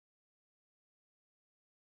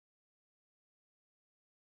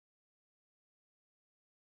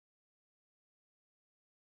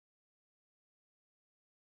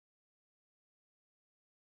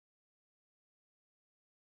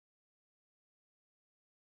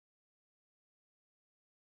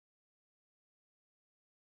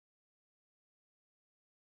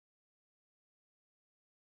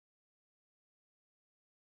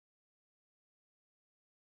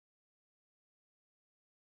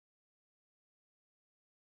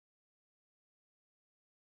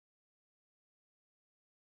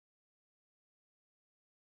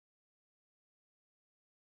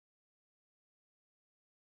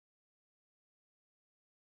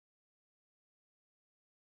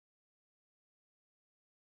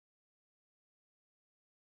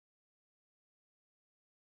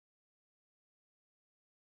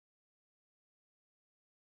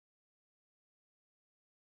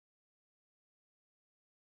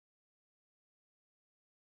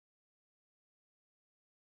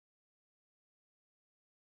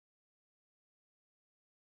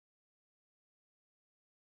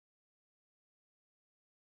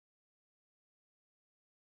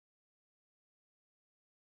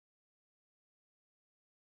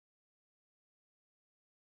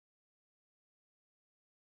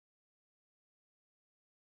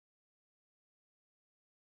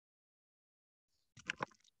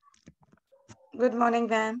Good morning,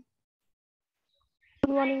 ma'am.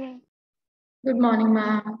 Good morning, ma'am. Good morning,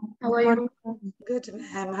 ma'am. How are you? Good,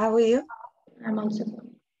 ma'am. How are you? I'm also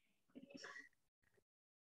good.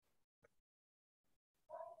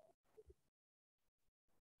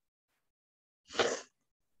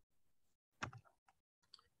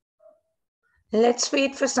 Let's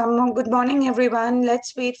wait for some more. Good morning, everyone.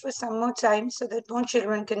 Let's wait for some more time so that more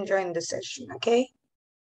children can join the session, okay?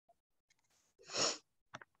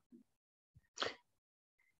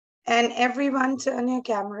 And everyone turn your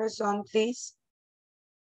cameras on, please.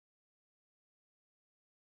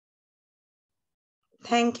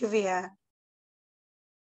 Thank you, Via.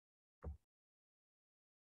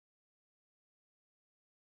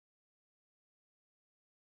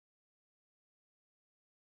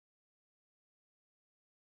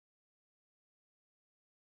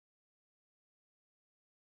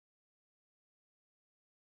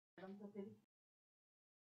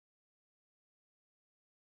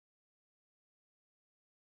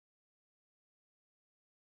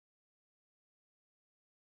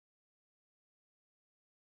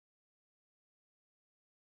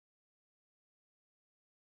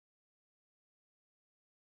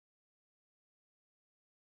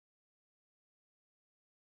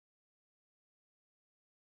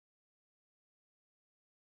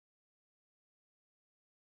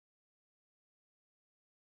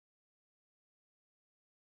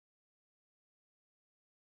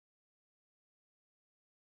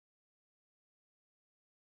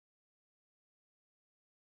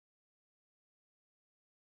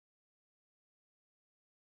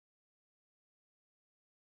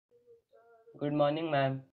 Good morning,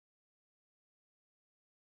 ma'am.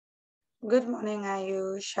 Good morning,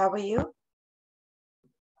 Ayush. How are you?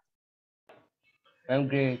 I'm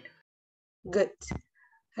great. Good.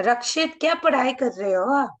 Rakshit, क्या पढ़ाई कर रहे हो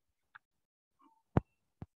आप?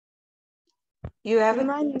 You haven't.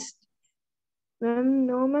 Ma'am,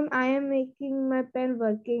 no, ma'am. I am making my pen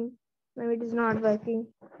working. Ma'am, it is not working.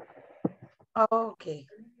 Okay.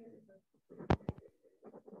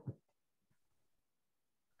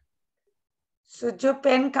 So, जो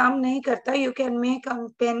pen काम नहीं करता, you can make a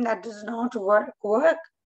pen that does not work.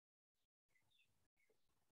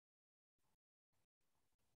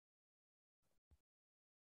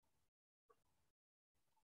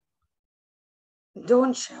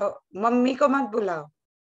 Don't shout. Mummy को मत बुलाओ.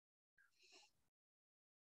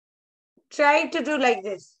 Try to do like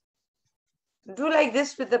this. Do like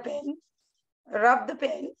this with the pen. Rub the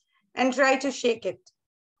pen and try to shake it.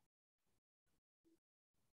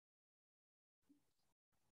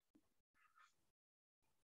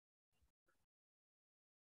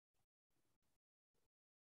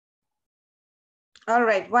 All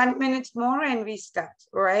right, 1 minute more and we start,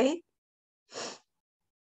 all right?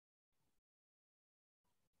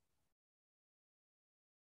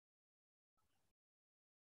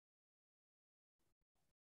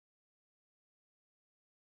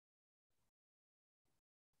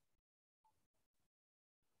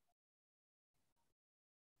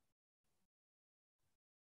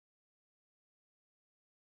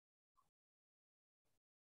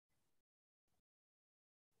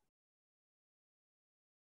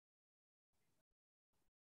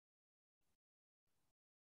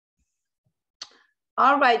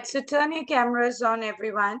 All right, so turn your cameras on,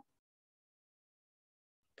 everyone.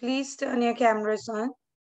 Please turn your cameras on.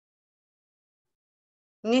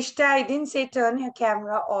 Nishta, I didn't say turn your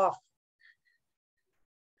camera off.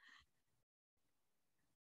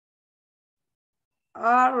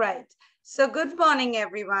 All right, so good morning,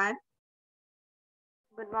 everyone.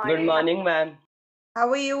 Good morning, ma'am. How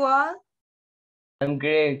are you all? I'm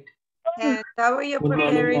great. And how are your Good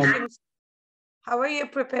morning, ma'am. preparations? How are your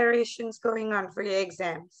preparations going on for your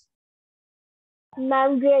exams?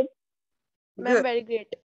 Ma'am, great. Ma'am, Good. very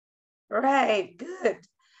great. Right, good.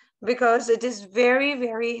 Because it is very,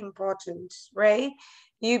 very important, right?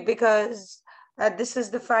 Because this is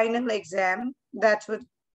the final exam that would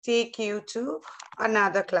take you to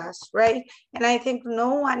another class, right? And I think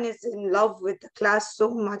no one is in love with the class so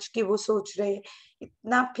much कि वो सोच रहे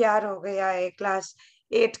इतना प्यार हो गया है class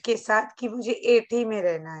 8 के साथ कि मुझे 8 ही में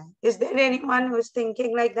रहना है. Is there anyone who is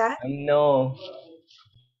thinking like that? No.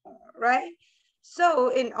 Right? So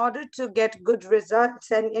in order to get good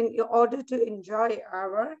results and in order to enjoy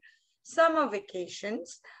our summer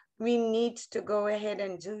vacations, we need to go ahead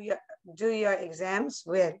and do your exams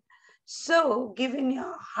well. So giving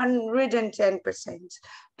you 110%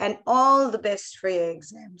 and all the best for your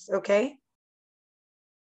exams, okay?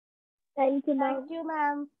 Thank you, ma'am. Thank you,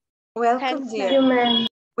 ma'am. Welcome, Thanks, dear. ma'am.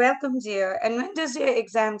 Welcome, dear. And when does your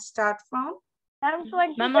exam start from? Ma'am,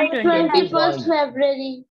 Ma'am, on 21st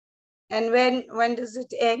February. And when does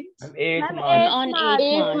it end? I'm 8th Ma'am, March. On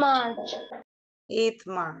 8th March. 8th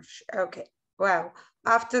March. Okay. Wow.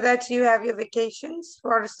 After that, you have your vacations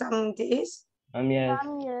for some days. Yes.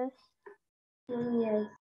 Ma'am, yes. Yes.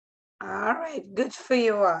 All right. Good for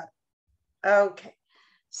you all. Okay.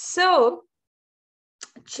 So,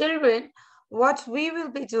 children, what we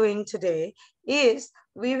will be doing today is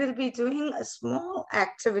we will be doing a small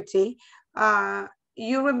activity.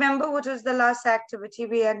 You remember what was the last activity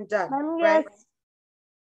we had done, Ma'am, right? yes.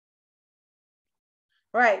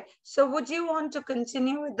 Right. So would you want to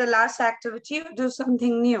continue with the last activity or do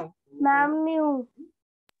something new? Ma'am, new.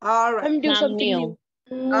 All right. Do something new.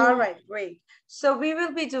 All right, great. So we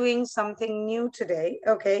will be doing something new today,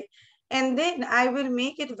 okay? And then I will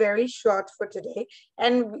make it very short for today.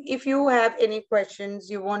 And if you have any questions,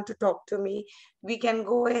 you want to talk to me, we can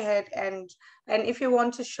go ahead and if you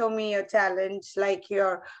want to show me your talents, like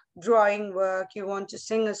your drawing work, you want to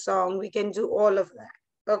sing a song, we can do all of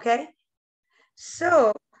that, okay?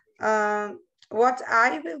 So what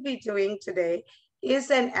I will be doing today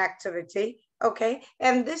is an activity, okay?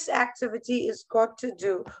 And this activity is got to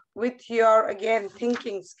do with your, again,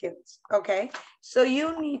 thinking skills, okay? So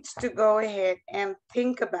you need to go ahead and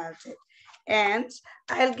think about it. And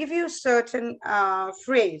I'll give you a certain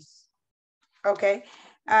phrase, okay?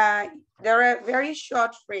 There are very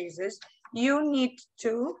short phrases. You need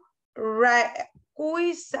to write,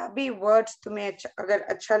 कोई सा भी word तुम्हें अगर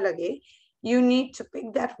अच्छा लगे, you need to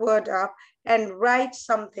pick that word up and write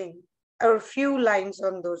something, a few lines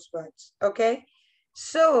on those words, okay?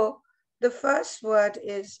 So the first word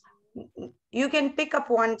is, you can pick up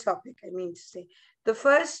one topic, I mean to say. The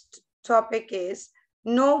first topic is,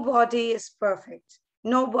 nobody is perfect.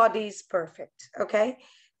 Nobody is perfect, okay?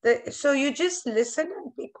 So you just listen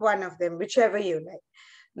and pick one of them, whichever you like.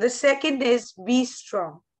 The second is, be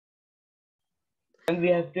strong. And we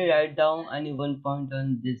have to write down only one point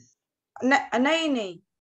on this. नहीं,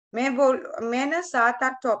 मैं ना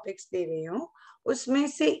 7-8 topics दे रही हूँ, उसमें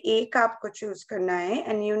से एक आपको choose करना है,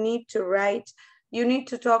 and you need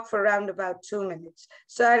to talk for around about 2 minutes.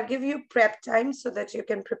 So I'll give you prep time so that you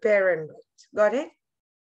can prepare and write. Got it?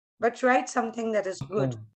 But write something that is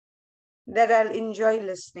good, that I'll enjoy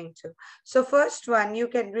listening to. So first one, you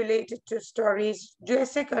can relate it to stories.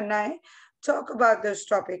 जैसे करना है, talk about this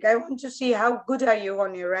topic. I want to see how good are you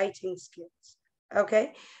on your writing skills.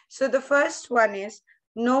 Okay, so the first one is,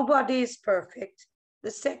 nobody is perfect.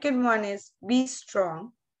 The second one is, be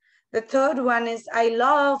strong. The third one is, I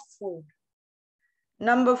love food.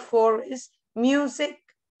 Number 4 is, music,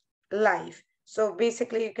 life. So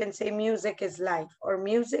basically you can say music is life or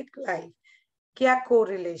music, life. Kya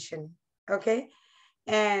correlation? Okay.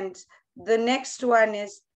 And the next one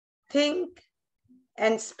is, think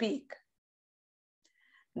and speak.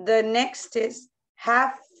 The next is,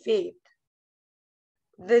 have faith.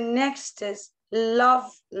 The next is, love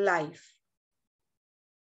life.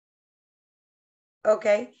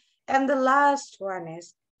 Okay. And the last one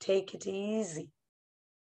is, take it easy.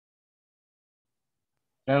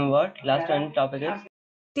 And what? Last one topic is?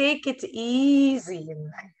 Take it easy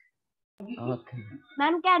in life. Okay.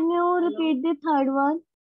 Ma'am, can you repeat the third one?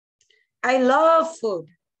 I love food.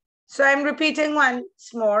 So I'm repeating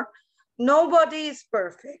once more. Nobody is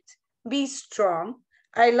perfect. Be strong.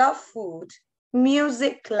 I love food.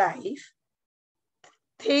 Music, life.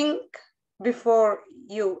 Think before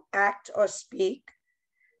you act or speak.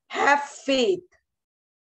 Have faith.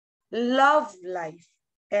 Love life.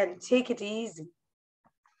 And take it easy.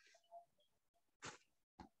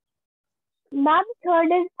 Ma'am,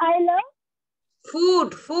 third is I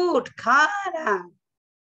love. Food, khana.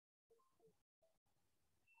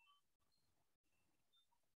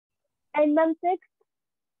 And ma'am, sixth.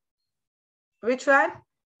 Which one?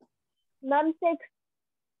 Ma'am, sixth.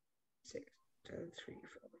 6, 2, 3,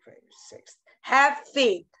 4, 5, 6. Have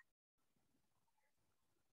faith.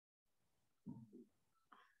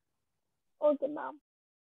 Okay, ma'am.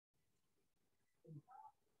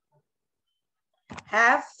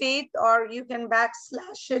 Have faith, or you can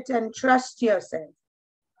backslash it and trust yourself.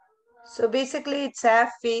 So basically it's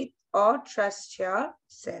have faith or trust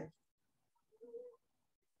yourself.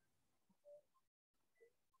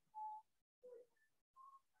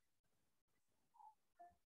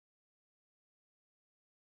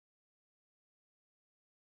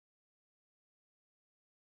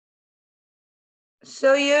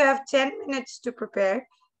 So you have 10 minutes to prepare,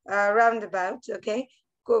 roundabout, okay?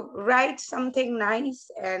 Go write something nice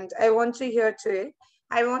and I want to hear to it.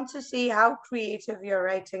 I want to see how creative your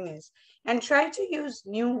writing is. And try to use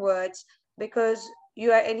new words because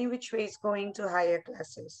you are any which ways going to higher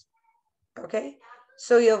classes, okay?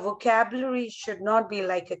 So your vocabulary should not be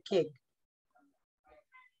like a kid.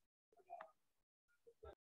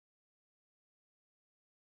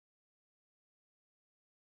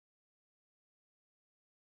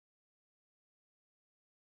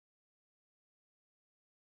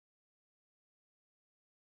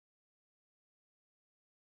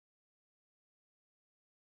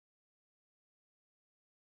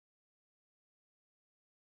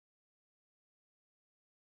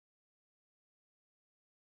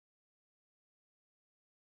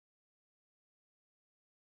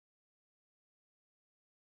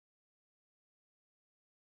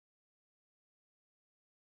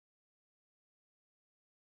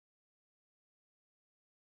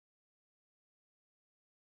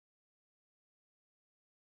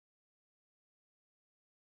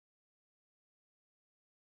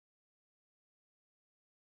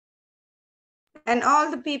 And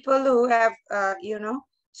all the people who have,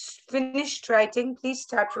 finished writing, please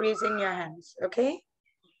start raising your hands, okay?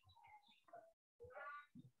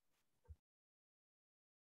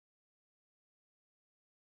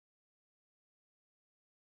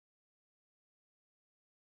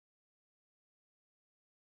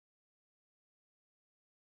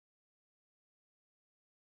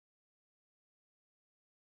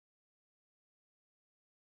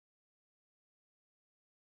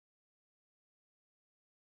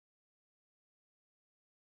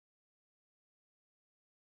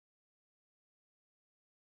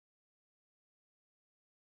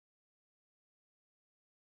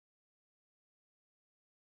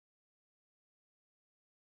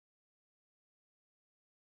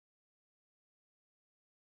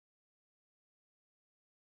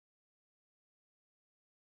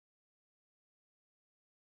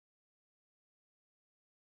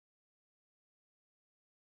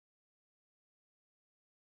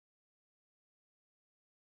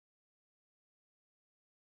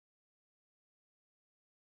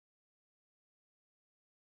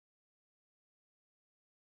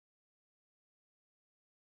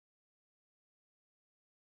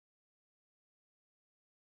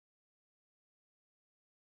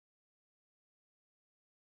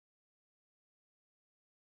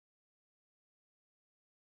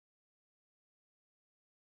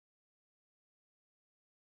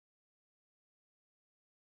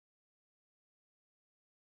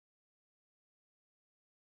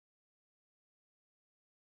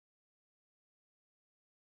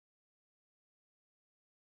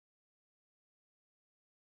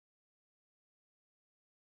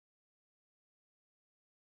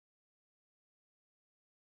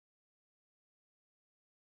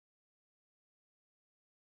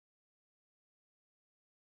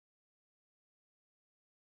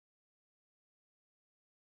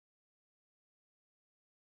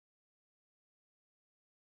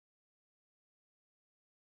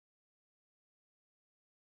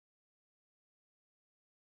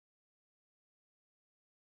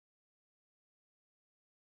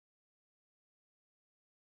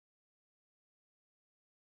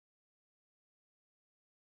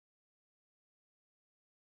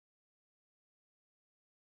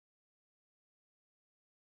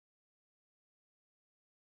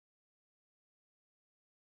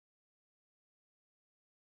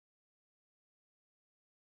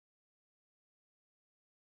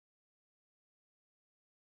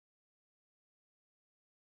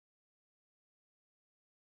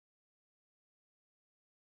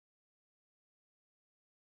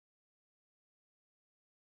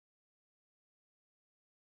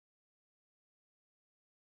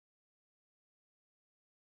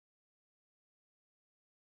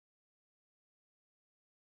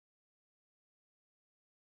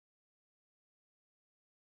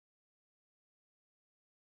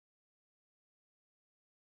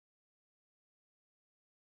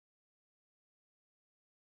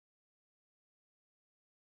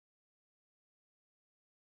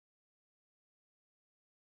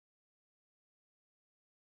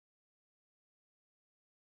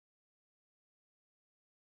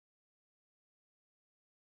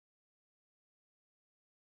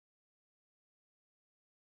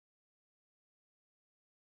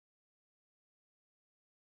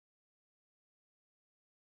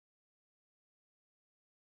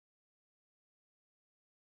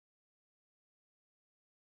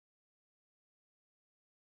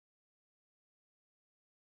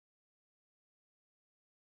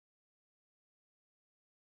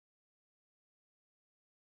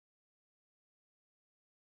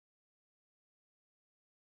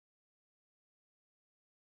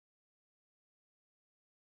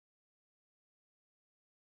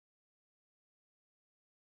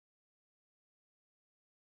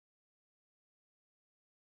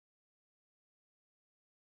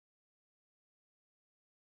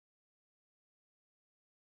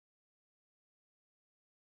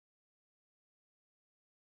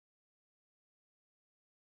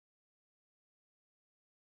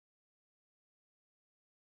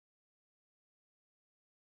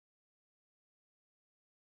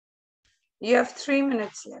 You have 3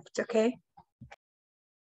 minutes left, okay?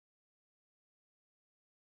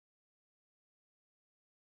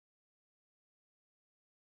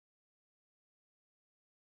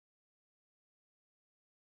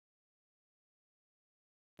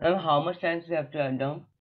 And how much time we have to write down?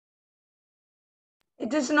 It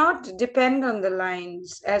does not depend on the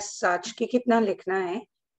lines as such कि कितना लिखना है,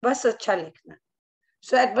 बस अच्छा लिखना.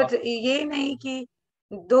 So, but ये नहीं कि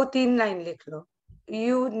 2-3 लाइन लिख लो.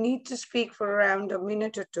 you need to speak for around a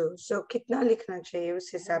minute or two. So कितना लिखना चाहिए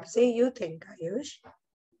उस हिसाब से you think, Ayush?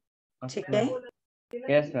 ठीक है?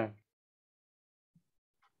 Yes, ma'am.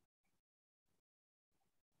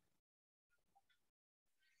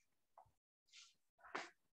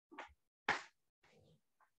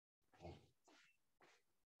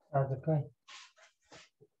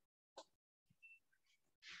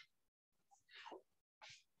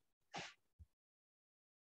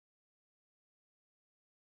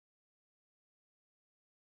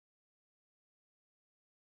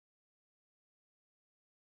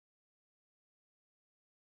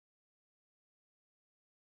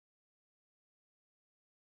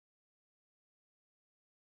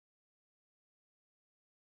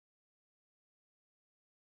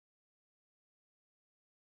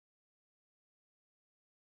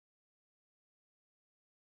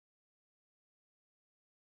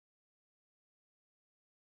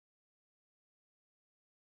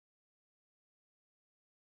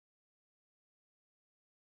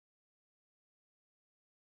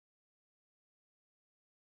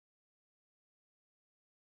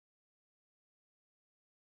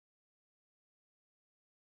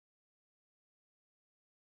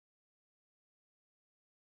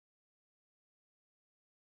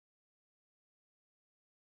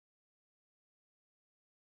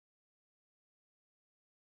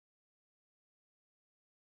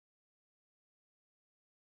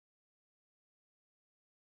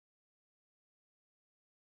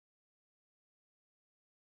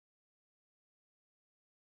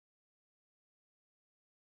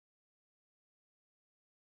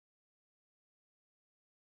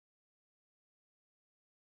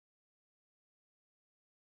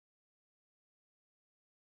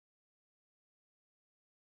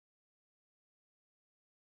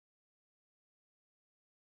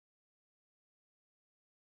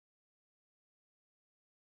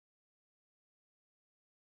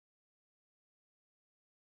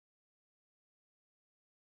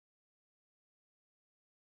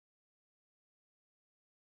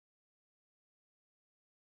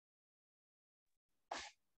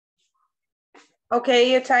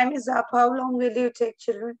 Okay, your time is up. How long will you take,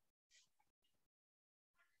 children?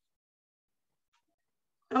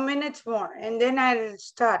 A minute more, and then I'll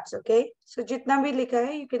start, okay? So jitna bhi likha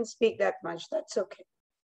hai, you can speak that much. That's okay.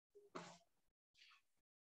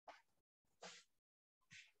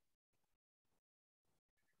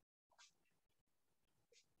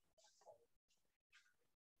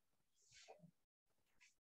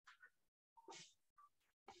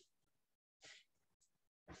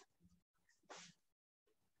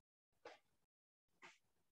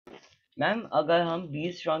 Ma'am अगर हम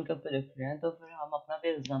 20 round के ऊपर लिख रहे हैं तो फिर हम अपना भी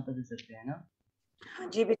एग्जांपल दे सकते हैं ना? हाँ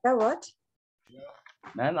जी बेटा, what?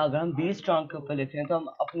 मैम अगर हम 20 स्ट्रॉन्ग के ऊपर लिख रहे हैं तो हम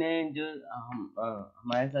अपने जो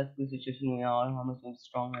हमारे साथ कोई सिचुएशन हुई है और हम उसमें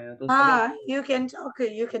स्ट्रॉन्ग हैं तो हाँ, you can,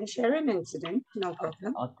 okay, you can share an incident, no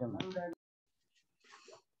problem. Okay ma'am.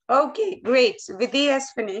 Okay, great. Vidhi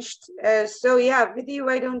has finished. So yeah, Vidhi,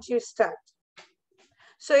 why don't you start?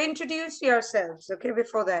 So introduce yourselves, okay,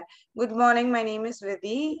 before that. Good morning, my name is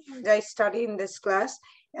Vidhi. I study in this class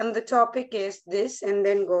and the topic is this, and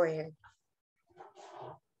then go ahead.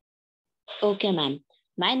 Okay, ma'am.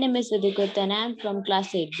 My name is Vidikut and I am from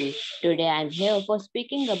class 8B. Today I am here for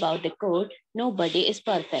speaking about the quote, "Nobody is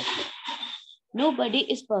perfect." Nobody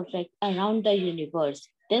is perfect around the universe.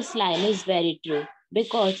 This line is very true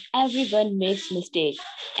because everyone makes mistakes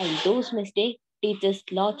and those mistakes teach us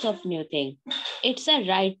lots of new things. It's a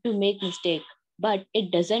right to make mistake, but it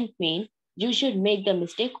doesn't mean you should make the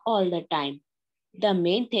mistake all the time. The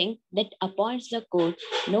main thing that appoints the quote,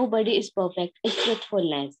 "Nobody is perfect," is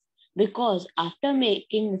truthfulness. Because after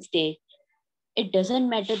making mistake, it doesn't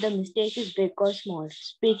matter the mistake is big or small.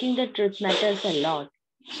 Speaking the truth matters a lot.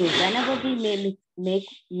 So whenever we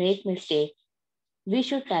make mistake, we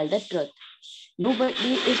should tell the truth.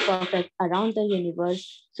 Nobody is perfect around the universe.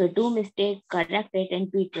 So do mistake, correct it, and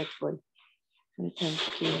be truthful. And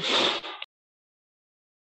thank you.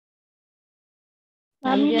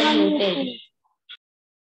 Ma'am, you are muted.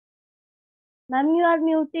 Ma'am, you are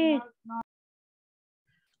muted.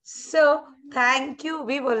 So thank you.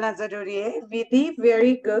 We will Vidhi,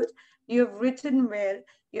 very good. You've written well.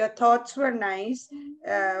 Your thoughts were nice.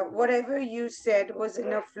 Whatever you said was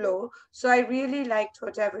in a flow. So I really liked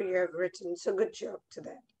whatever you have written. So good job to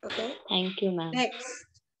that. Okay. Thank you, ma'am. Next,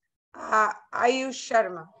 Ayush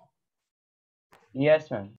Sharma.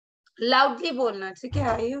 Yes, ma'am. Loudly bolna, ठीक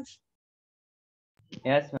है Ayush?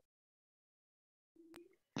 Yes, ma'am.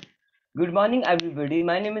 Good morning, everybody.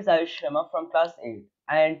 My name is Ayush Sharma from class 8,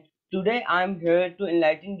 and today I'm here to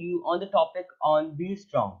enlighten you on the topic on be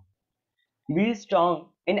strong. Be strong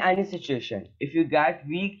in any situation. If you get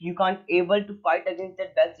weak, you can't able to fight against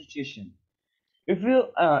that bad situation.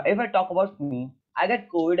 If I talk about me, I get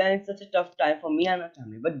COVID and it's such a tough time for me and my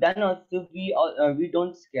family. But then also we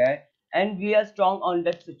don't scare and we are strong on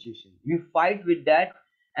that situation. We fight with that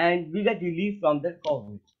and we get relief from that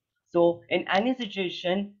COVID. So in any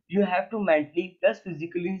situation, you have to mentally plus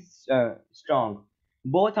physically strong.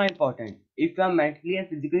 Both are important. If you are mentally and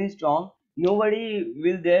physically strong, nobody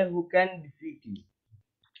will there who can defeat you.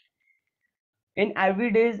 In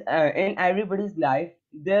everybody's life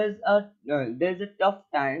there's a tough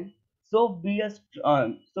time, so be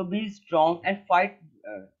strong and fight,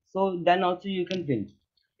 so then also you can win.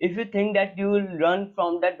 If you think that you will run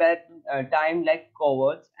from that bad time like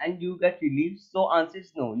cowards and you get relief, so answer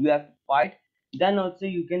is no, you have to fight, then also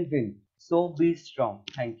you can win. So be strong.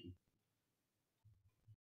 Thank you.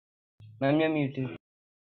 Ma'am, you're muted.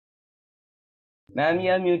 Ma'am,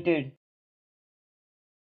 you're muted.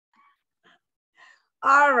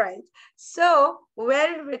 All right. So,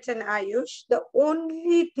 well written, Ayush. The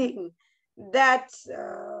only thing that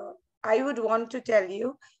I would want to tell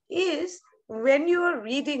you is when you are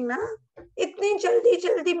reading ना, इतनी जल्दी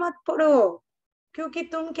जल्दी मत पढ़ो, क्योंकि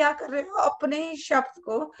तुम क्या कर रहे हो अपने ही शब्द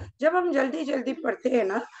को, जब हम जल्दी जल्दी पढ़ते हैं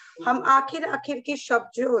ना, हम आखिर आखिर के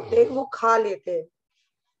शब्द जो होते हैं वो खा लेते हैं,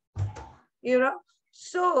 you know.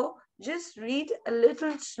 So just read a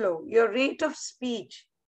little slow. Your rate of speech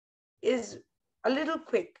is a little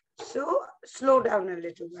quick, so slow down a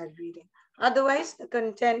little while reading. Otherwise, the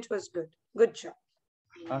content was good. Good job.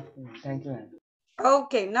 Okay, thank you, ma'am.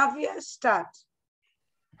 Okay, Navya, start.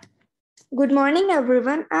 Good morning,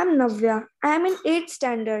 everyone. I'm Navya. I am in 8th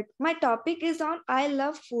standard. My topic is on I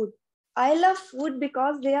love food. I love food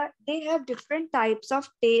because they have different types of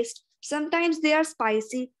taste. Sometimes they are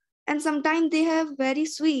spicy and sometimes they have very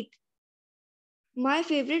sweet. My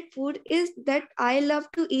favorite food is that I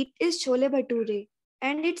love to eat is chole bhature,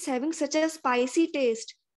 and it's having such a spicy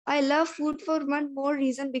taste. I love food for one more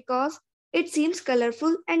reason because it seems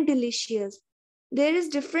colorful and delicious. There is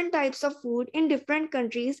different types of food in different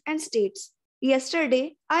countries and states.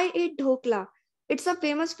 Yesterday, I ate dhokla. It's a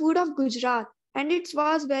famous food of Gujarat and it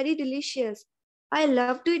was very delicious. I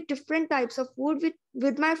love to eat different types of food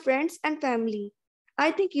with my friends and family.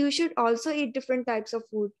 I think you should also eat different types of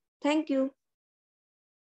food. Thank you.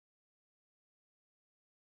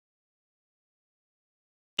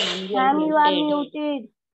 Ma'am, you are Muted.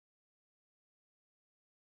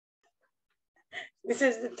 This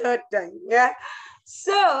is the third time. Yeah.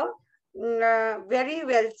 So, very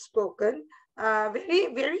well spoken.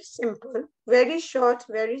 Very, very simple. Very short,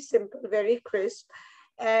 very simple, very crisp.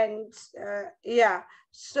 And yeah,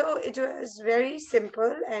 so it was very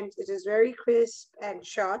simple and it is very crisp and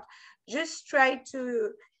short. Just try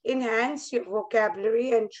to enhance your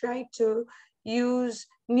vocabulary and try to use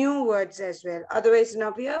new words as well. Otherwise,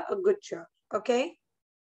 Navya, a good job. Okay?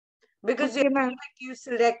 Because the Okay, ma'am. topic you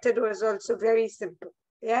selected was also very simple.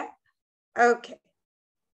 Yeah? Okay.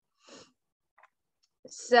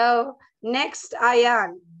 So next,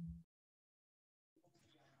 Ayan.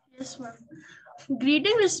 Yes, ma'am.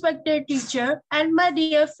 Greeting, respected teacher and my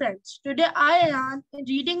dear friends. Today, I am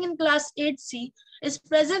reading in class 8C is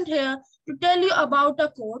present here to tell you about a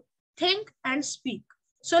quote, think and speak.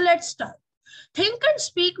 So let's start. Think and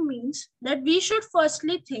speak means that we should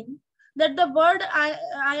firstly think that the word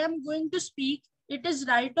I am going to speak, it is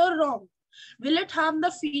right or wrong. Will it harm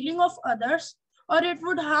the feeling of others or it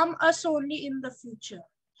would harm us only in the future?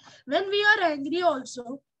 When we are angry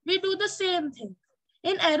also, we do the same thing.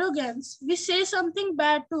 In arrogance, we say something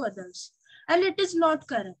bad to others, and it is not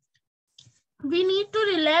correct. We need to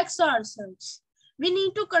relax ourselves. We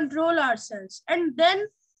need to control ourselves. And then,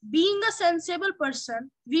 being a sensible person,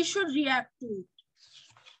 we should react to it.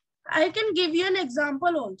 I can give you an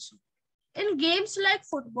example also. In games like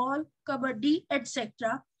football, kabaddi,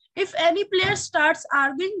 etc., if any player starts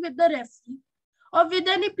arguing with the referee or with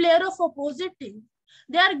any player of opposite team,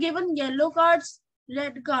 they are given yellow cards,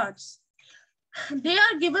 red cards. They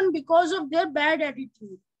are given because of their bad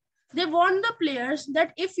attitude. They warn the players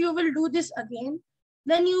that if you will do this again,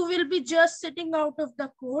 then you will be just sitting out of the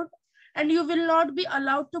court and you will not be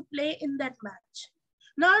allowed to play in that match.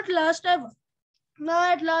 Now at last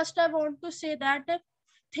I want to say that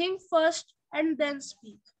think first and then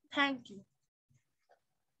speak. Thank you.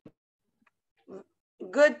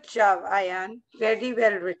 Good job, Ayan. Very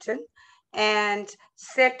well written. And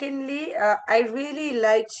secondly, I really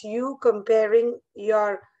liked you comparing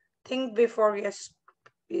your think before you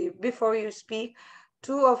speak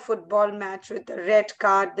to a football match with the red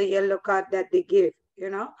card, the yellow card that they give, you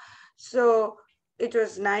know. So it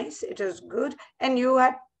was nice, it was good. And you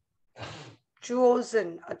had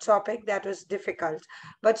chosen a topic that was difficult,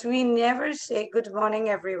 but we never say good morning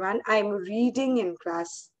everyone, I'm reading in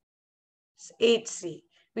class 8C.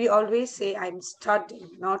 We always say I'm studying,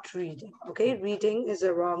 not reading. Okay, reading is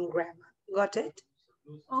a wrong grammar. Got it?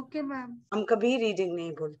 Okay, ma'am. हम कभी reading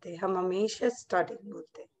नहीं बोलते, हम हमेशा studying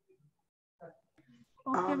बोलते.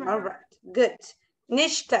 Okay, All ma'am. right, good.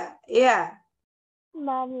 Nishta, yeah.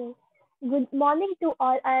 Ma'am, good morning to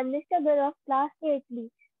all. I am Mr. Gur of class 8B.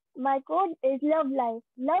 My code is Love Life.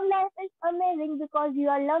 Love Life is amazing because you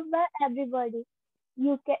are loved by everybody.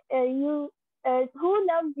 Who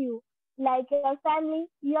loves you, like your family,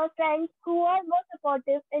 your friends who are more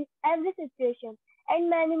supportive in every situation, and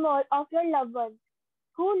many more of your loved ones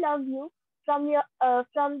who love you from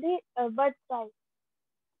the birth side.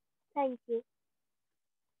 Thank you.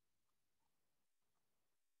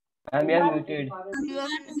 And we are muted. You are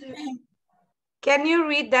muted. Can you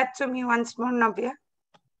read that to me once more, Navya?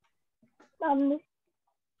 Um,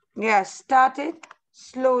 Yeah, start it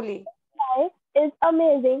slowly. Life is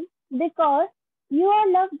amazing because you are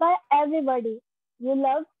loved by everybody. You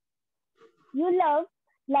love, you love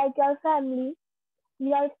like your family,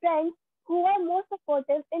 your friends who are more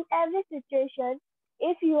supportive in every situation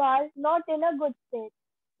if you are not in a good state.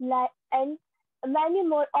 And many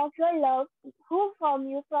more of your love who from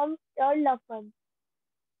you from your loved ones.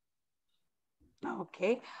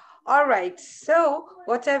 Okay. All right. So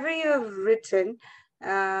whatever you have written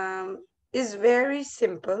is very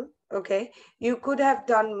simple. Okay. You could have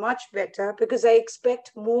done much better because I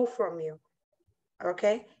expect more from you.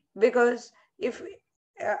 Okay. Because if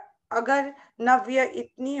uh, अगर नव्या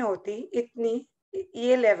इतनी होती इतनी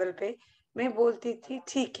ये level पे मैं बोलती थी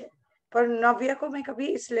ठीक है पर नव्या को मैं कभी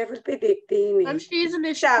इस लेवल पे देखते ही नहीं Ma'am, she is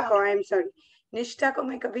निष्ठा Nishta. को आई एम सॉरी निष्ठा को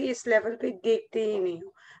मैं कभी इस लेवल पे देखते ही नहीं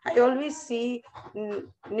हूँ I always see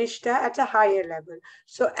Nishta at a higher level.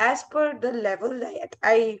 So as per the level that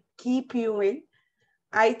I keep you in,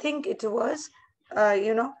 I think it was,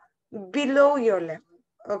 below your level.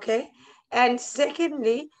 Okay. And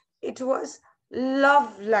secondly, it was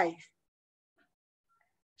love life.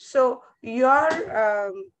 So your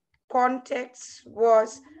context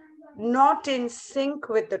was not in sync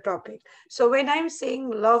with the topic. So when I'm saying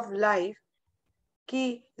love life,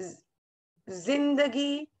 ki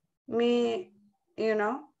zindagi mein,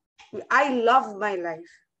 I love my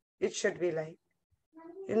life. It should be like,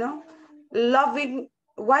 loving.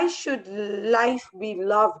 Why should life be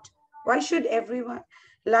loved? Why should everyone?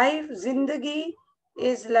 Life, zindagi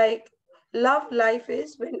is like, love life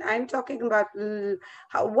is when I'm talking about,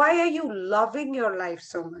 why are you loving your life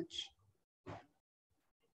so much?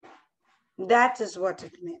 That is what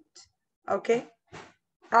it meant. Okay?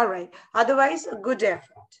 All right. Otherwise, a good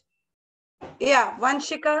effort. Yeah,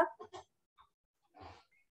 Vanshika,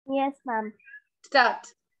 Yes, ma'am. start.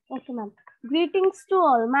 Okay, ma'am. Greetings to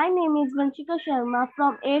all. My name is Vanshika Sharma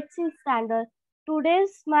from 8th Standard.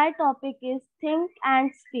 Today's my topic is Think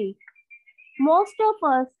and Speak. Most of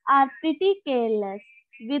us are pretty careless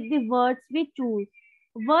with the words we choose.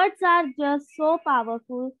 Words are just so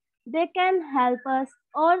powerful, they can help us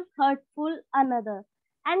or hurtful another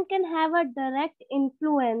and can have a direct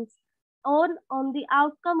influence on the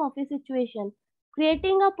outcome of a situation,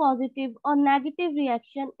 creating a positive or negative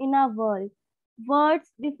reaction in our world.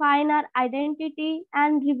 Words define our identity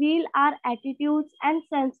and reveal our attitudes and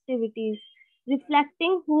sensitivities,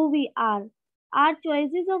 reflecting who we are. Our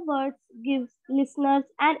choices of words gives listeners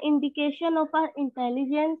an indication of our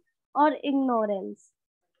intelligence or ignorance.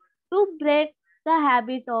 To break the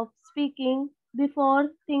habit of speaking before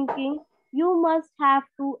thinking, you must have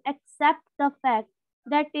to accept the fact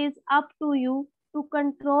that it is up to you to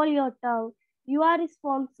control your tongue. You are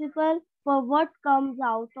responsible for what comes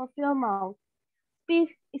out of your mouth.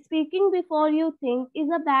 Speaking before you think is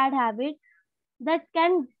a bad habit that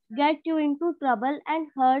can get you into trouble and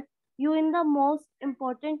hurt you in the most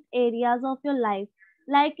important areas of your life,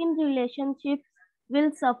 like in relationships,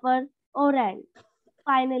 will suffer or end.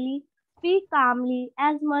 Finally, speak calmly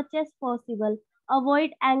as much as possible.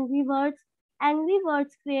 Avoid angry words. Angry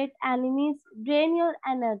words create enemies, drain your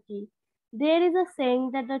energy. There is a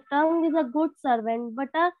saying that the tongue is a good servant but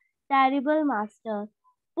a terrible master.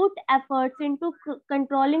 Put efforts into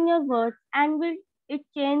controlling your words and will it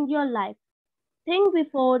change your life. Think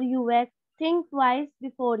before you act. Think twice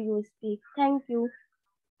before you speak. Thank you.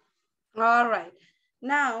 All right.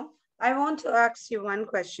 Now, I want to ask you one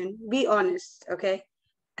question. Be honest, okay?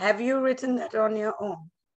 Have you written that on your own?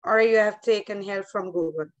 Or you have taken help from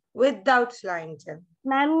Google? Without lying, tell me.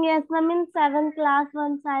 Ma'am, yes, ma'am, in 7th class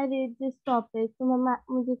once I read this topic, so ma'am,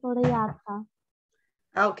 मुझे थोड़ा याद था.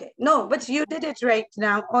 Okay. No, but you did it right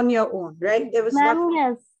now on your own, right? There was Ma'am, nothing.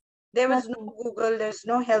 yes. There was no Nothing. Google, there's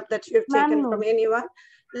no help that you've Ma'am, taken no. from anyone.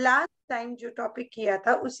 Last time जो topic किया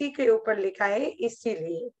था उसी के ऊपर लिखा है,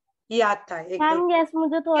 इसीलिए याद था एक मैम दिन. यस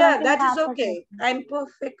मुझे थोड़ा Yeah, सा that is याद था okay. I'm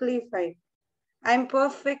perfectly fine. I'm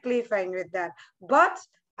perfectly fine with that. But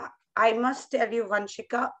I must tell you,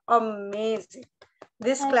 Vanshika, amazing.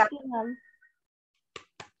 This class, thank you ma'am.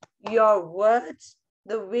 your words,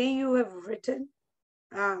 the way you have written,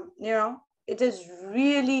 you know, it is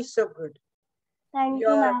really so good. Thank you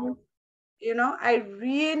Your, ma'am. you know, I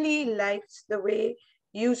really liked the way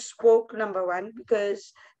you spoke, number one,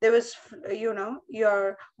 because there was, you know,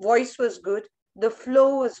 your voice was good, the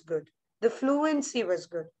flow was good, the fluency was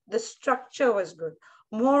good, the structure was good.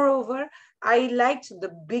 Moreover, I liked the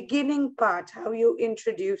beginning part, how you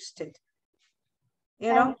introduced it.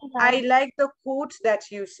 You know, thank you I ma'am. like the quote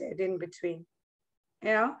that you said in between,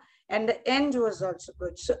 you know, and the end was also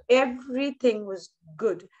good. So everything was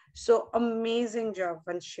good. So amazing job,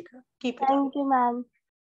 Vanshika. Keep it up. Thank you ma'am.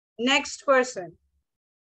 Next person,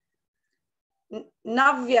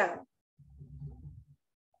 Navya.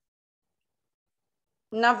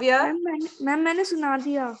 Navya? Ma'am मैंने सुना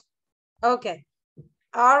दिया. Okay.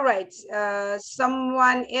 All right.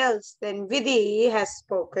 Someone else then. Vidhi has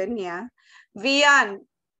spoken, yeah. Vian.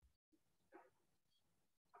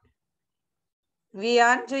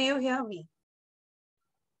 Vian, do you hear me?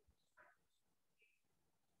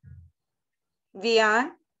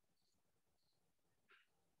 Vian?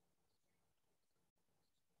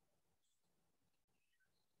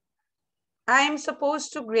 I am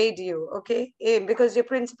supposed to grade you, okay? Because your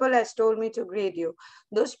principal has told me to grade you.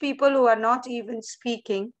 Those people who are not even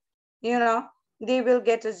speaking, you know, they will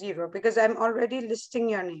get a 0 because I'm already listing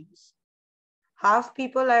your names. Half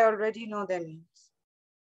people, I already know their names.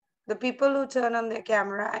 The people who turn on their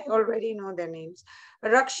camera, I already know their names.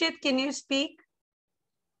 Rakshit, can you speak?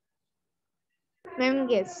 Ma'am,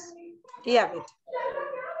 yes. Yeah, wait.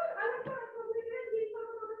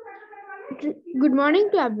 Good morning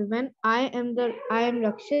to everyone. I am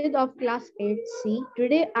Rakshit of class 8C.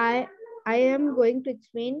 Today I am going to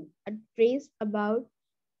explain a phrase about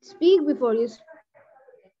speak before you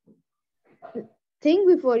think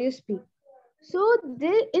before you speak. So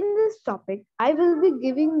in this topic, I will be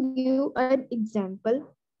giving you an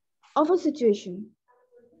example of a situation.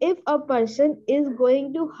 If a person is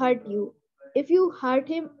going to hurt you, if you hurt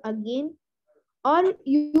him again, or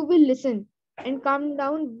you will listen and calm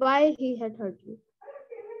down why he had hurt you.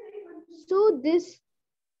 So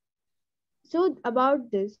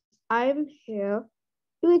about this, I am here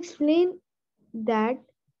to explain that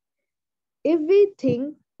if we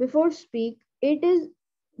think before speak, it is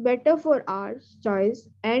better for our choice,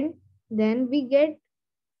 and then we get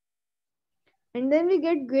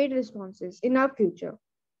great responses in our future.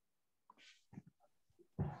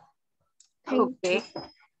 Okay.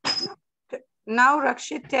 Now,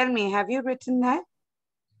 Rakshit, tell me, have you written that?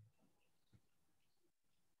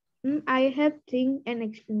 I have think and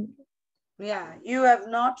explained. Yeah, you have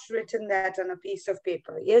not written that on a piece of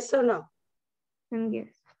paper. Yes or no? Yes.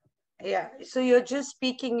 Yeah, so you're just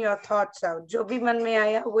speaking your thoughts out. Jo bhi man mein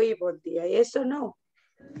aaya, wahi bol diya. Yes or no?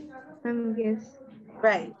 Yes.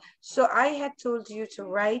 Right. So I had told you to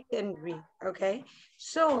write and read. Okay.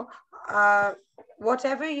 So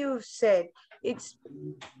whatever you've said, it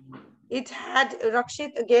had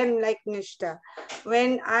Rakshit again like Nishta.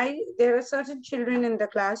 When there are certain children in the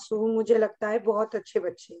class who mujhe lagta hai bahut अच्छे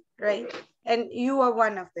बच्चे, right? And you are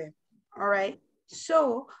one of them. All right.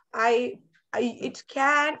 So it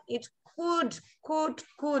could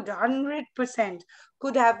 100%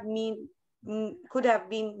 could have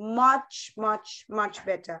been much, much, much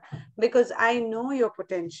better because I know your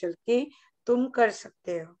potential. कि तुम कर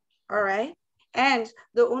सकते हो. All right. And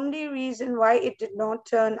the only reason why it did not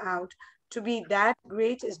turn out to be that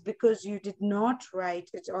great is because you did not write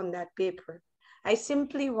it on that paper. I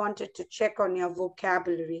simply wanted to check on your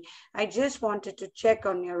vocabulary. I just wanted to check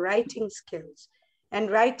on your writing skills. And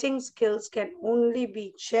writing skills can only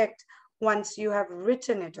be checked once you have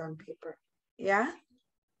written it on paper. Yeah?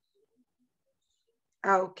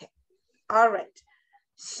 Okay. All right.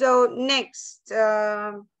 So next,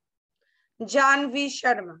 Janvi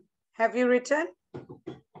Sharma. Have you written?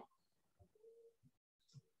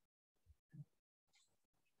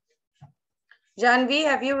 Janvi,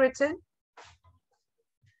 have you written?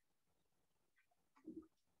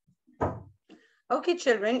 Okay,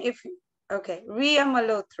 children, okay, Ria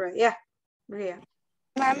Malhotra. Yeah, Ria.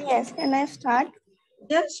 Ma'am, yes. Can I start?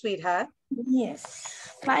 Yes, sweetheart. Yes.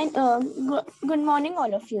 Good morning,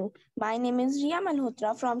 all of you. My name is Ria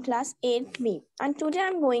Malhotra from class 8B, and today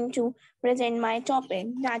I'm going to present my topic,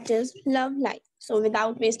 that is love life. So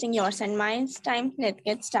without wasting yours and mine's time, let's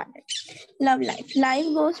get started. Love life. Life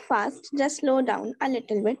goes fast. Just slow down a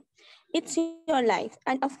little bit. It's your life.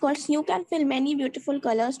 And of course, you can fill many beautiful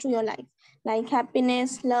colors to your life, like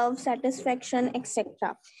happiness, love, satisfaction,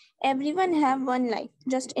 etc. Everyone have one life.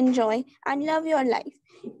 Just enjoy and love your life.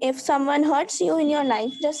 If someone hurts you in your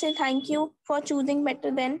life, just say thank you for choosing better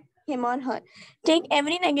than him or her. Take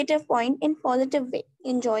every negative point in positive way.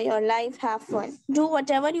 Enjoy your life, have fun. Do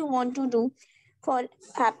whatever you want to do for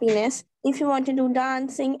happiness. If you want to do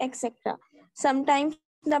dancing, etc. Sometimes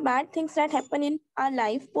the bad things that happen in our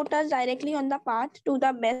life put us directly on the path to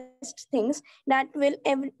the best things that will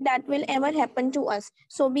ever happen to us.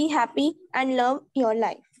 So be happy and love your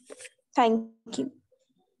life. Thank you.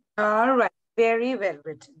 All right, very well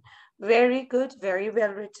written. Very good, very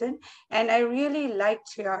well written. And I really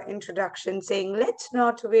liked your introduction saying, let's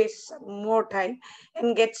not waste some more time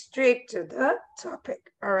and get straight to the topic.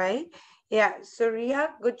 All right. Yeah. So, Ria,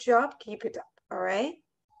 good job. Keep it up. All right.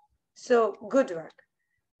 So, good work.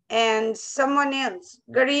 And someone else,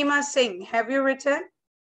 Garima Singh, have you written?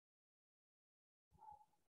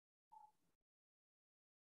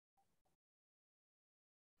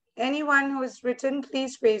 Anyone who has written,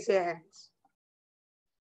 please raise your hands.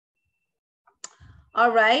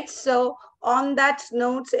 All right. So on that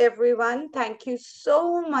note, everyone, thank you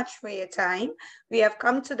so much for your time. We have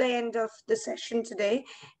come to the end of the session today,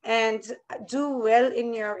 and do well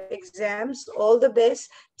in your exams. All the best.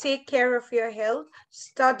 Take care of your health,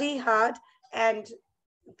 study hard, and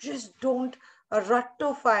just don't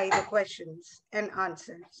ratify the questions and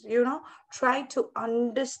answers. Try to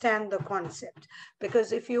understand the concept,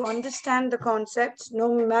 because if you understand the concepts,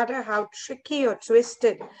 no matter how tricky or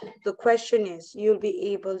twisted the question is, you'll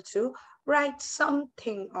be able to write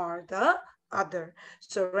something or the other.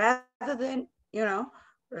 So rather than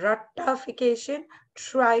ratification,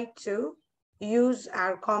 try to use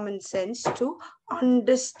our common sense to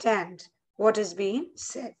understand what is being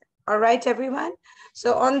said. All right, everyone.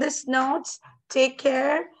 So on this note, take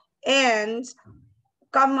care and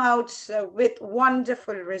come out with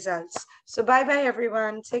wonderful results. So bye-bye,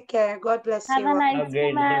 everyone. Take care. God bless Have you a all. Have nice a day, great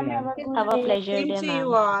day, ma'am. ma'am. Have a good Have a day. pleasure Same day, to you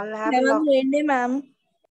ma'am. all. Have a Have a lovely great day, ma'am.